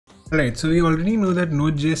Alright, so we already know that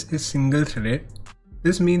NodeJS is single threaded.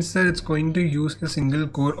 This means that it's going to use a single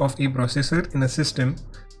core of a processor in a system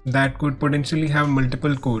that could potentially have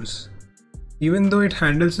multiple cores. Even though it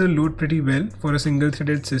handles the load pretty well for a single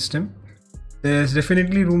threaded system, there's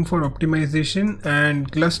definitely room for optimization, and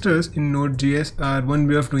clusters in Node.js are one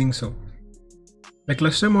way of doing so. The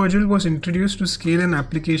cluster module was introduced to scale an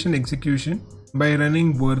application execution by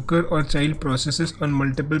running worker or child processes on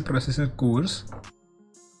multiple processor cores.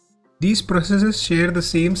 These processes share the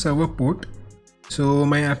same server port, so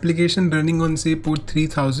my application running on say port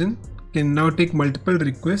 3000 can now take multiple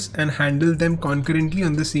requests and handle them concurrently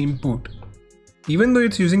on the same port. Even though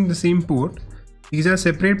it's using the same port, these are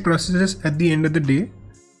separate processes at the end of the day.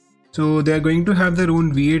 So they are going to have their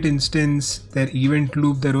own V8 instance, their event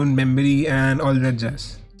loop, their own memory and all that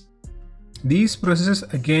jazz. These processes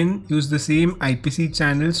again use the same IPC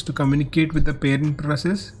channels to communicate with the parent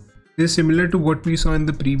process. This is similar to what we saw in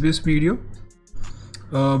the previous video.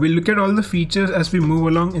 We'll look at all the features as we move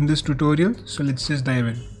along in this tutorial. So let's just dive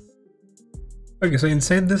in. Okay, so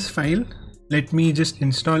inside this file, let me just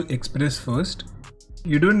install Express first.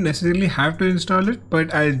 You don't necessarily have to install it,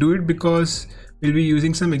 but I'll do it because we'll be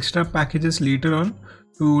using some extra packages later on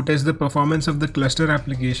to test the performance of the cluster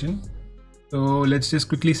application. So let's just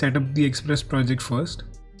quickly set up the Express project first.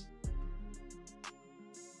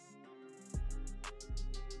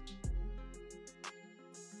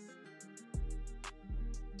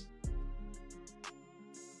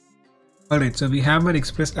 Alright, so we have our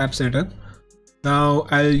Express app set up. Now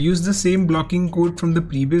I'll use the same blocking code from the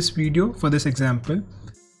previous video for this example.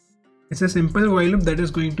 It's a simple while loop that is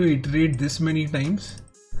going to iterate this many times.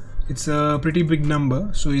 It's a pretty big number,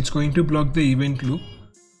 so it's going to block the event loop.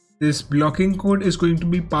 This blocking code is going to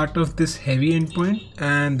be part of this heavy endpoint,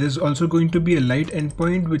 and there's also going to be a light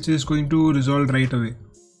endpoint which is going to resolve right away.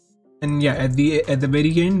 And yeah, at the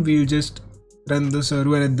very end we'll just run the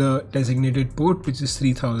server at the designated port, which is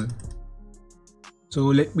 3000. So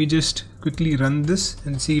let me just quickly run this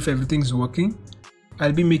and see if everything's working.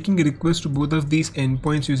 I'll be making a request to both of these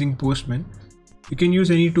endpoints using Postman. You can use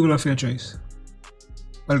any tool of your choice.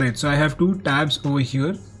 Alright, so I have two tabs over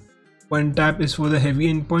here. One tab is for the heavy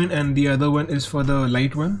endpoint and the other one is for the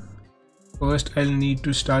light one. First, I'll need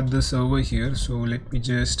to start the server here. So let me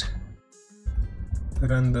just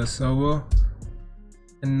run the server.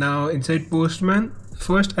 And now inside Postman,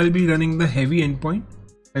 first I'll be running the heavy endpoint.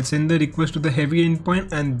 I'll send the request to the heavy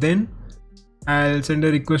endpoint and then I'll send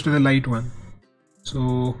a request to the light one.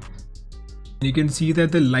 So you can see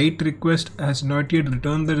that the light request has not yet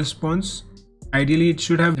returned the response. Ideally it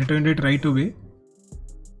should have returned it right away,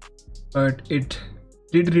 but it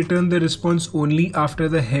did return the response only after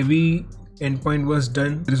the heavy endpoint was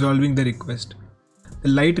done resolving the request. The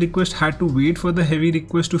light request had to wait for the heavy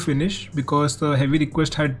request to finish because the heavy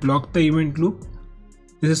request had blocked the event loop.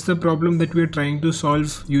 This is the problem that we are trying to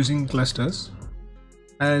solve using clusters.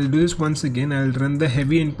 I'll do this once again. I'll run the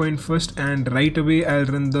heavy endpoint first and right away I'll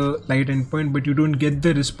run the light endpoint, but you don't get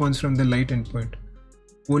the response from the light endpoint.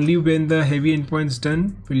 Only when the heavy endpoint is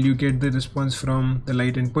done will you get the response from the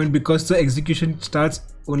light endpoint, because the execution starts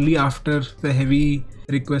only after the heavy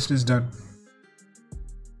request is done.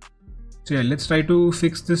 So yeah, let's try to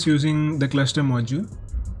fix this using the cluster module.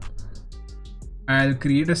 I'll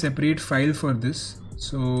create a separate file for this.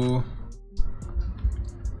 So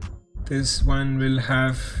this one will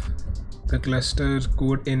have the cluster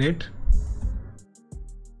code in it.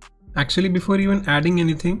 Actually, before even adding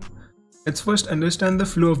anything, let's first understand the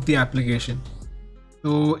flow of the application.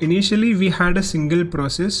 So initially we had a single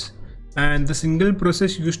process, and the single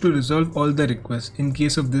process used to resolve all the requests in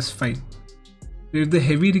case of this file. If the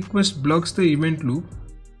heavy request blocks the event loop,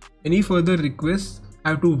 any further requests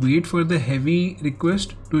have to wait for the heavy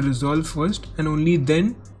request to resolve first, and only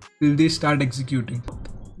then will they start executing.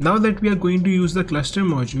 Now that we are going to use the cluster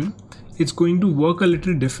module, it's going to work a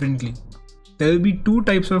little differently. There will be two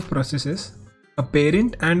types of processes, a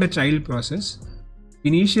parent and a child process.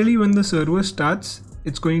 Initially when the server starts,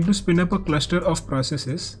 it's going to spin up a cluster of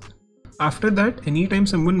processes. After that, anytime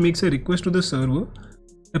someone makes a request to the server,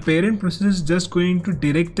 the parent process is just going to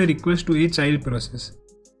direct the request to a child process.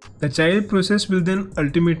 The child process will then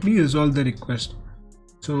ultimately resolve the request.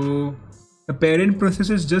 So the parent process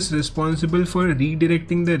is just responsible for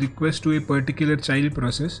redirecting the request to a particular child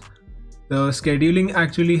process. The scheduling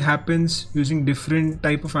actually happens using different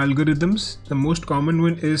type of algorithms. The most common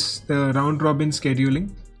one is the round robin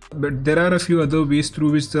scheduling, but there are a few other ways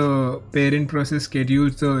through which the parent process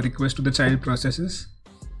schedules the request to the child processes.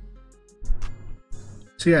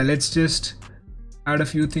 So yeah, let's just add a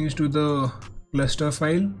few things to the cluster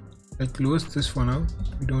file. I'll close this for now.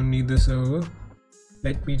 We don't need the server.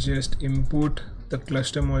 Let me just import the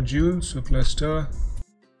cluster module. So cluster.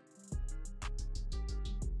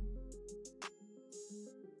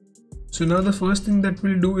 So now the first thing that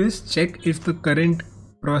we'll do is check if the current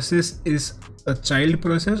process is a child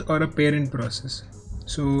process or a parent process.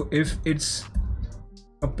 So if it's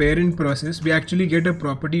a parent process, we actually get a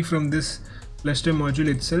property from this cluster module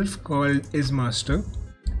itself called isMaster.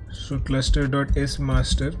 So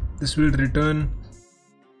cluster.isMaster, this will return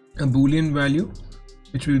a boolean value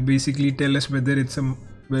which will basically tell us whether it's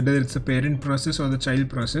a parent process or the child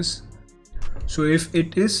process. So if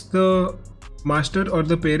it is the master or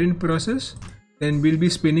the parent process, then we'll be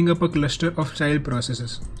spinning up a cluster of child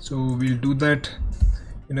processes. So we'll do that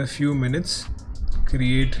in a few minutes.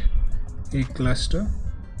 Create a cluster.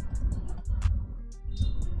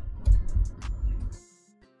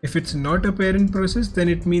 If it's not a parent process, then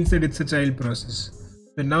it means that it's a child process.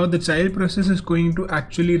 So now the child process is going to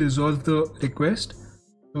actually resolve the request.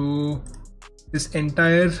 So this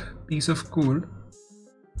entire piece of code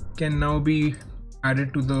can now be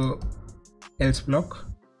added to the else block.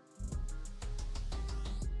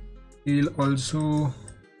 We'll also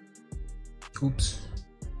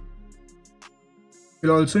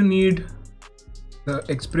need the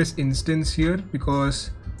express instance here,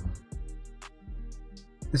 because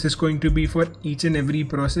this is going to be for each and every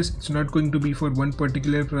process. It's not going to be for one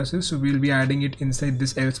particular process, so we'll be adding it inside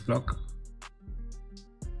this else block.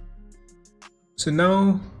 So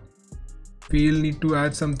now we'll need to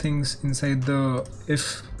add some things inside the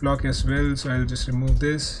if block as well. So I'll just remove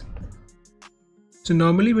this. So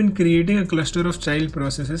normally when creating a cluster of child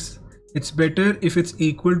processes, it's better if it's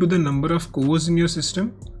equal to the number of cores in your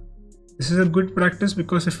system. This is a good practice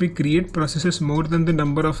because if we create processes more than the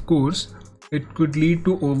number of cores, it could lead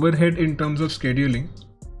to overhead in terms of scheduling.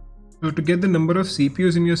 So to get the number of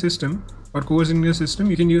CPUs in your system or cores in your system,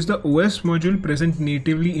 you can use the OS module present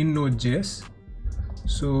natively in NodeJS.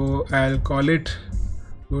 So I'll call it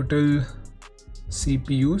total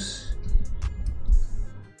CPUs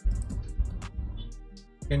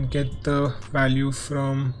and get the value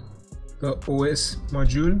from the OS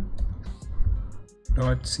module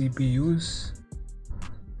dot CPUs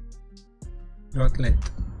dot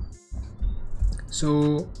length.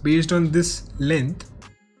 So based on this length,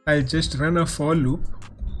 I'll just run a for loop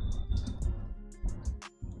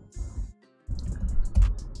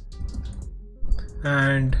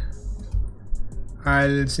and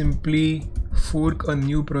I'll simply fork a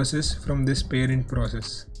new process from this parent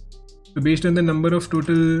process. So based on the number of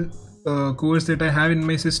total cores that I have in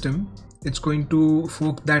my system, it's going to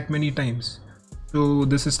fork that many times. So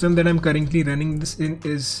the system that I'm currently running this in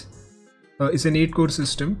is an 8-core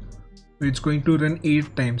system. So it's going to run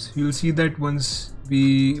 8 times. You'll see that once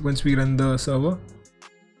we run the server.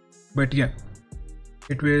 But yeah,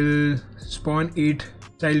 it will spawn 8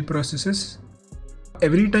 child processes.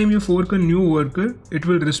 Every time you fork a new worker, it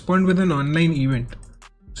will respond with an online event.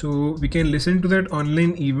 So we can listen to that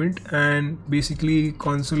online event and basically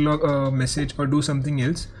console log a message or do something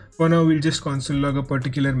else. For now, we'll just console log a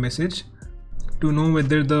particular message to know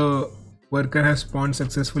whether the worker has spawned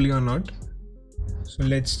successfully or not. So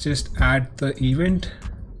let's just add the event.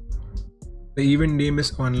 The event name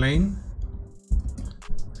is online,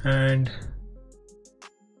 and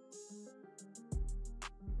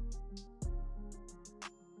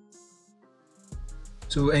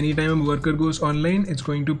so anytime a worker goes online, it's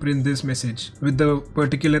going to print this message with the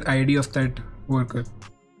particular ID of that worker.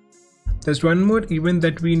 There's one more event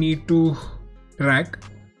that we need to track.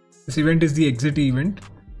 This event is the exit event.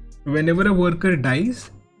 Whenever a worker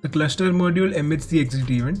dies, the cluster module emits the exit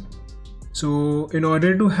event. So in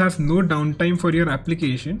order to have no downtime for your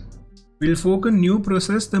application, we'll fork a new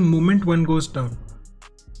process the moment one goes down.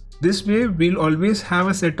 This way, we'll always have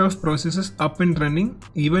a set of processes up and running,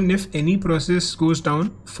 even if any process goes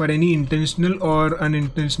down for any intentional or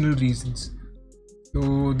unintentional reasons.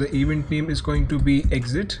 So the event name is going to be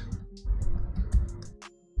exit.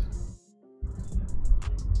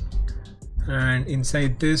 And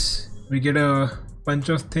inside this, we get a bunch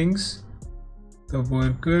of things: the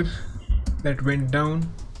worker that went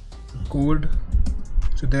down, code.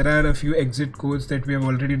 So there are a few exit codes that we have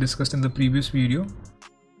already discussed in the previous video,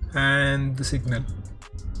 and the signal.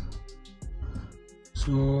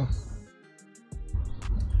 So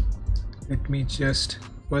let me just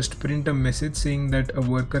first print a message saying that a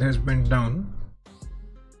worker has went down.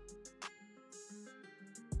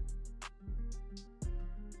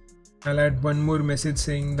 I'll add one more message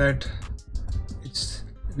saying that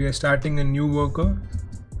we are starting a new worker,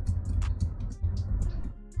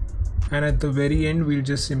 and at the very end we'll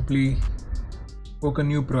just simply fork a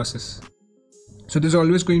new process. So there's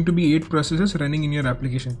always going to be 8 processes running in your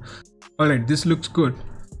application. Alright, this looks good.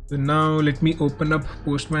 So now let me open up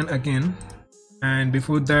Postman again, and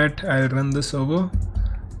before that I'll run the server.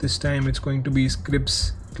 This time it's going to be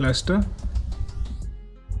scripts cluster.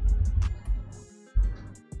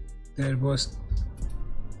 There was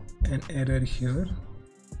an error here.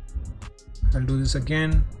 I'll do this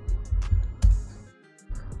again.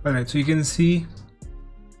 Alright, so you can see,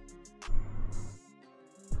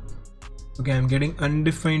 okay, I'm getting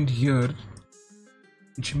undefined here,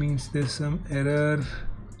 which means there's some error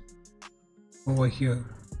over here.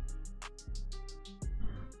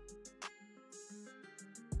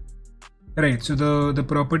 Right, so the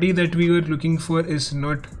property that we were looking for is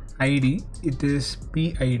not ID, it is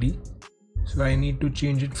PID. So I need to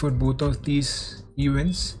change it for both of these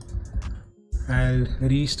events. I'll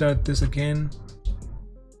restart this again.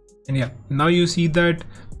 And yeah, now you see that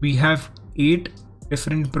we have 8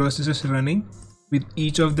 different processes running with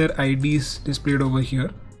each of their IDs displayed over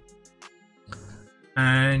here.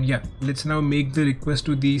 And yeah, let's now make the request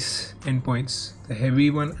to these endpoints, the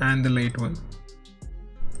heavy one and the light one.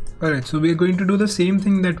 Alright, so we're going to do the same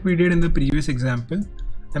thing that we did in the previous example.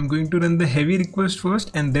 I'm going to run the heavy request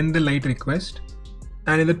first and then the light request.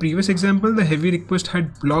 And in the previous example, the heavy request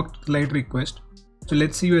had blocked light request. So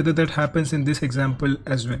let's see whether that happens in this example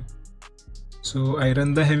as well. So I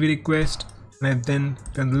run the heavy request and I then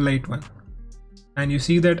run the light one. And you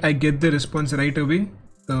see that I get the response right away.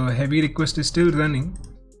 The heavy request is still running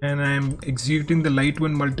and I'm executing the light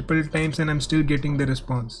one multiple times and I'm still getting the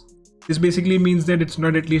response. This basically means that it's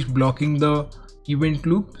not at least blocking the event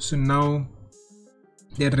loop. So now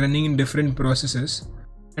they're running in different processes.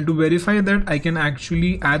 And to verify that, I can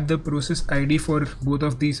actually add the process ID for both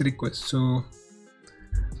of these requests. So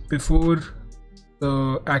before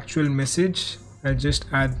the actual message, I'll just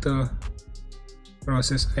add the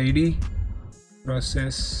process ID,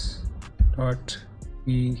 process.PID,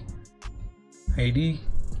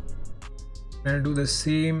 and I'll do the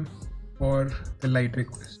same for the light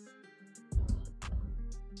request.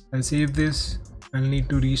 I'll save this. I'll need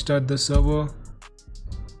to restart the server.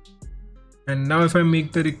 And now if I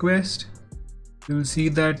make the request, you will see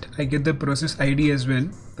that I get the process ID as well.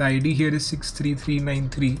 The ID here is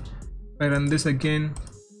 63393. If I run this again,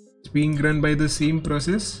 it's being run by the same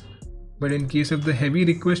process, but in case of the heavy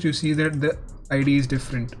request, you see that the ID is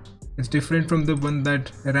different. It's different from the one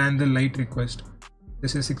that ran the light request.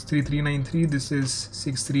 This is 63393, this is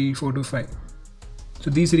 63425. So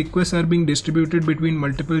these requests are being distributed between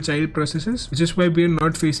multiple child processes, which is why we are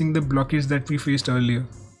not facing the blockage that we faced earlier.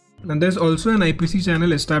 And there's also an IPC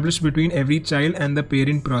channel established between every child and the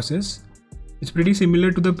parent process. It's pretty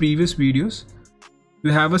similar to the previous videos.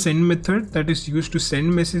 You have a send method that is used to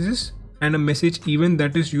send messages and a message event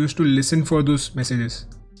that is used to listen for those messages.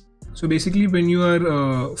 So basically when you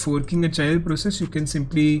are forking a child process, you can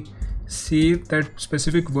simply save that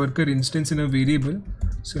specific worker instance in a variable.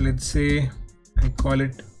 So let's say I call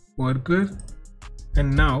it worker,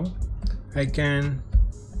 and now I can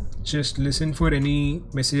just listen for any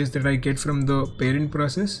messages that I get from the parent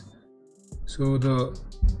process. So the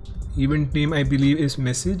event name I believe is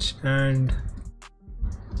message, and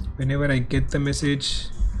whenever I get the message,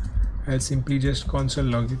 I'll simply just console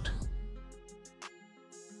log it.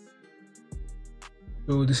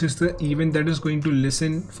 So this is the event that is going to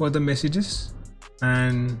listen for the messages,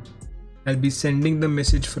 and I'll be sending the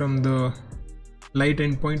message from the light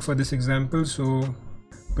endpoint for this example. So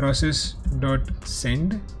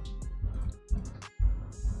process.send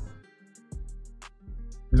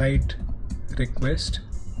light request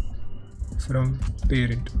from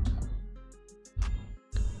parent.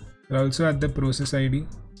 I'll also add the process ID,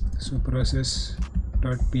 so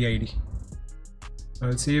process.PID.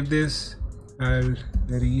 I'll save this, I'll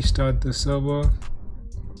restart the server,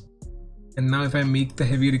 and now if I make the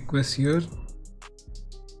heavy request here,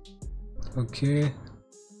 okay,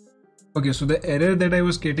 so the error that I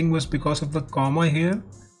was getting was because of the comma here.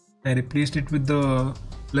 I replaced it with the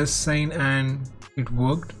plus sign and it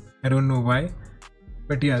worked. I don't know why,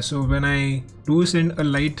 but yeah, so when I do send a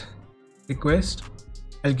light request,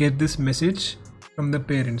 I'll get this message from the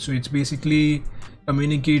parent. So it's basically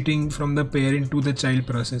communicating from the parent to the child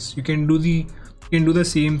process. You can do the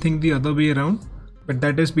same thing the other way around, but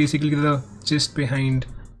that is basically the gist behind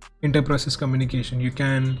inter-process communication. You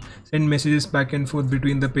can send messages back and forth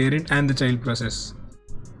between the parent and the child process.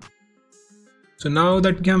 So now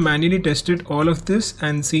that we have manually tested all of this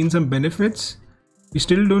and seen some benefits, we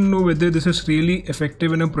still don't know whether this is really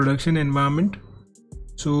effective in a production environment.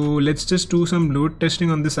 So let's just do some load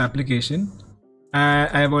testing on this application. I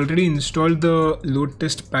have already installed the load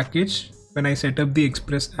test package when I set up the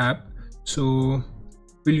Express app. So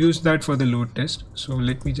we'll use that for the load test. So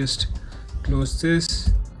let me just close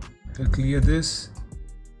this, I'll clear this,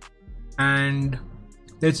 and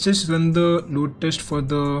let's just run the load test for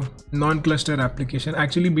the non-cluster application.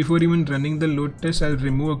 Actually, before even running the load test, I'll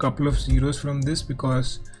remove a couple of zeros from this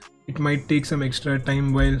because it might take some extra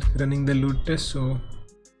time while running the load test. So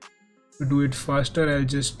to do it faster, I'll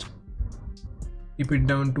just keep it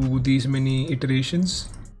down to these many iterations.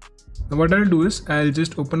 Now what I'll do is I'll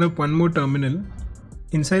just open up one more terminal.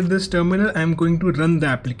 Inside this terminal, I'm going to run the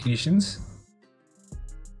applications.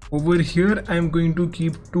 Over here, I'm going to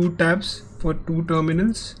keep two tabs for two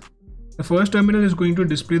terminals. The first terminal is going to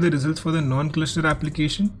display the results for the non-cluster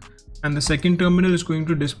application, and the second terminal is going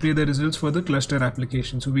to display the results for the cluster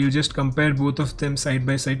application. So we'll just compare both of them side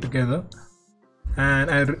by side together,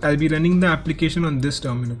 and I'll be running the application on this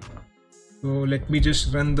terminal. So let me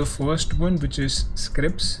just run the first one, which is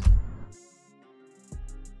scripts.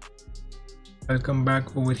 I'll come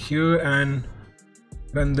back over here and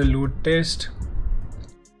run the load test.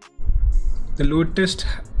 The load test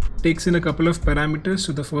takes in a couple of parameters.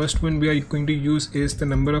 So the first one we are going to use is the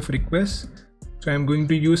number of requests. So I'm going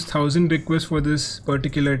to use 1000 requests for this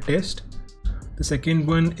particular test. The second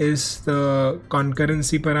one is the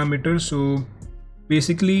concurrency parameter. So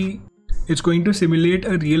basically it's going to simulate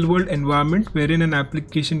a real world environment wherein an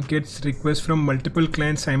application gets requests from multiple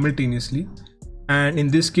clients simultaneously. And in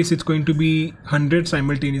this case, it's going to be 100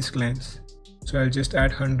 simultaneous clients. So I'll just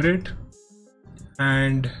add 100,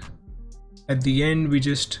 and at the end, we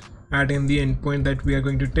just add in the endpoint that we are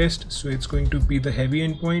going to test. So it's going to be the heavy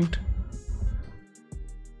endpoint,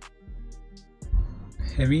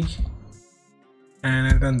 heavy,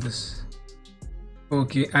 and I'll run this.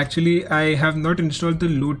 Okay, actually, I have not installed the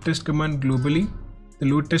load test command globally, the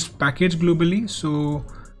load test package globally. So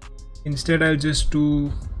instead, I'll just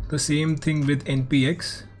do the same thing with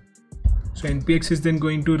npx. So npx is then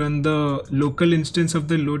going to run the local instance of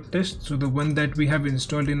the load test. So the one that we have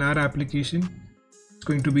installed in our application is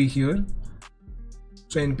going to be here.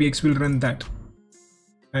 So npx will run that.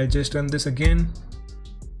 I'll just run this again,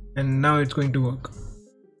 and now it's going to work.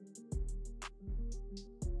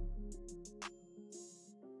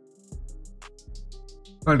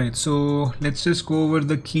 Alright, so let's just go over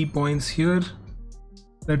the key points here.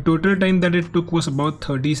 The total time that it took was about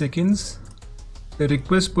 30 seconds. The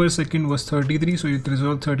requests per second was 33, so it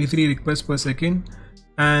resolved 33 requests per second.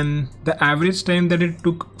 And the average time that it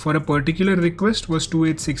took for a particular request was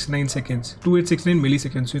 2869 seconds, 2869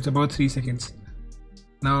 milliseconds, so it's about 3 seconds.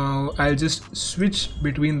 Now I'll just switch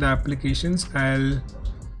between the applications. I'll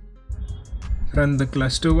run the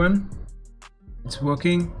cluster one, it's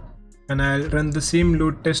working, and I'll run the same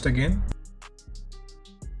load test again.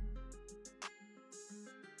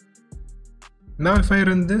 Now if I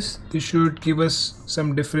run this, this should give us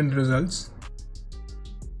some different results,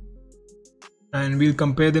 and we'll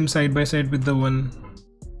compare them side by side with the one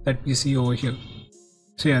that we see over here.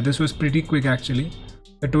 So yeah, this was pretty quick actually.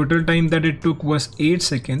 The total time that it took was 8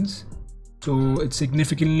 seconds. So it's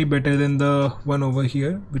significantly better than the one over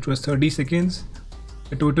here, which was 30 seconds.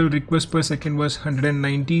 The total request per second was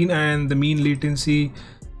 119, and the mean latency,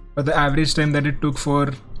 or the average time that it took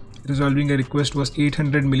for resolving a request, was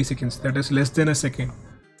 800 milliseconds. That is less than a second.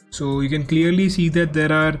 So you can clearly see that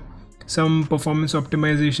there are some performance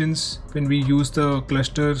optimizations when we use the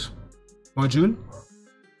cluster module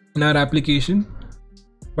in our application.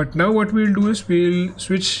 But now what we'll do is we'll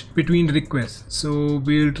switch between requests. So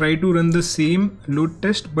we'll try to run the same load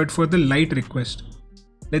test but for the light request.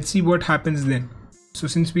 Let's see what happens then. So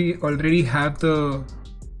since we already have the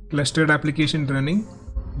clustered application running,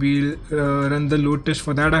 we'll run the load test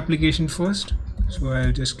for that application first. So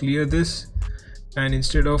I'll just clear this, and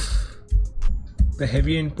instead of the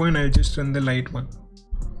heavy endpoint, I'll just run the light one.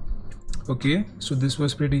 Okay, so this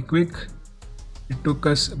was pretty quick. It took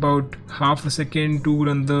us about half a second to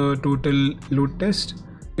run the total load test.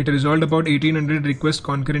 It resolved about 1800 requests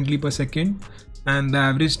concurrently per second, and the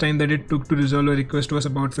average time that it took to resolve a request was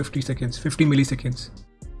about 50 milliseconds.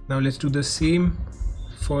 Now let's do the same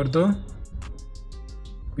for the,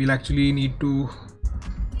 we'll actually need to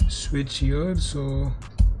switch here. So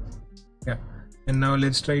yeah, and now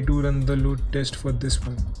let's try to run the load test for this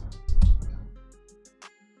one.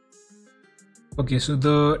 Okay, so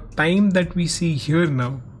the time that we see here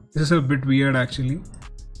now, this is a bit weird actually.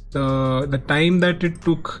 The time that it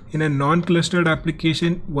took in a non-clustered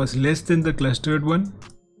application was less than the clustered one.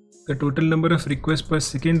 The total number of requests per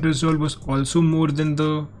second resolved was also more than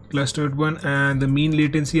the clustered one, and the mean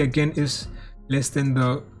latency again is less than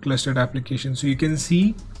the clustered application. So you can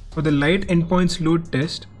see for the light endpoints load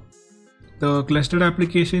test, the clustered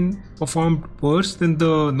application performed worse than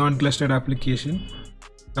the non-clustered application.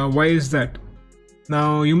 Now, why is that?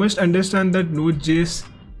 Now, you must understand that NodeJS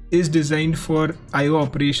is designed for IO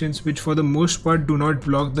operations, which for the most part do not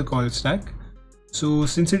block the call stack. So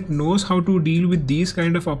since it knows how to deal with these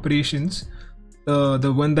kind of operations,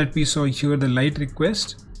 the one that we saw here, the light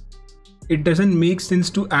request, it doesn't make sense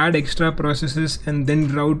to add extra processes and then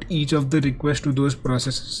route each of the requests to those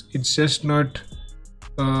processes. It's just not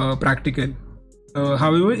practical.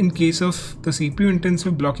 However, in case of the CPU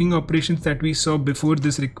intensive blocking operations that we saw before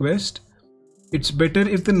this request, it's better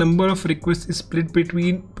if the number of requests is split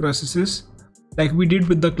between processes like we did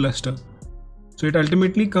with the cluster. So it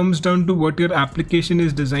ultimately comes down to what your application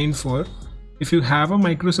is designed for. If you have a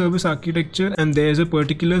microservice architecture and there's a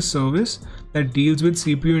particular service that deals with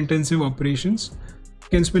CPU intensive operations, you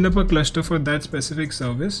can spin up a cluster for that specific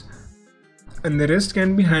service, and the rest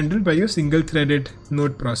can be handled by your single threaded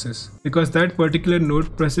node process, because that particular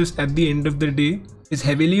node process at the end of the day is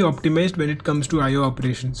heavily optimized when it comes to IO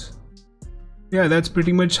operations. Yeah, that's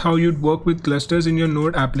pretty much how you'd work with clusters in your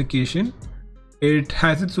node application. It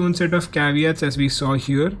has its own set of caveats as we saw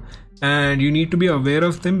here, and you need to be aware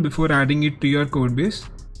of them before adding it to your codebase.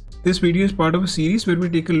 This video is part of a series where we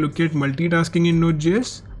take a look at multitasking in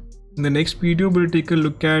Node.js. In the next video, we'll take a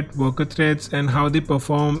look at worker threads and how they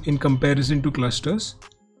perform in comparison to clusters.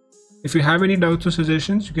 If you have any doubts or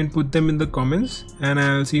suggestions, you can put them in the comments, and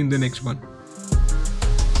I'll see you in the next one.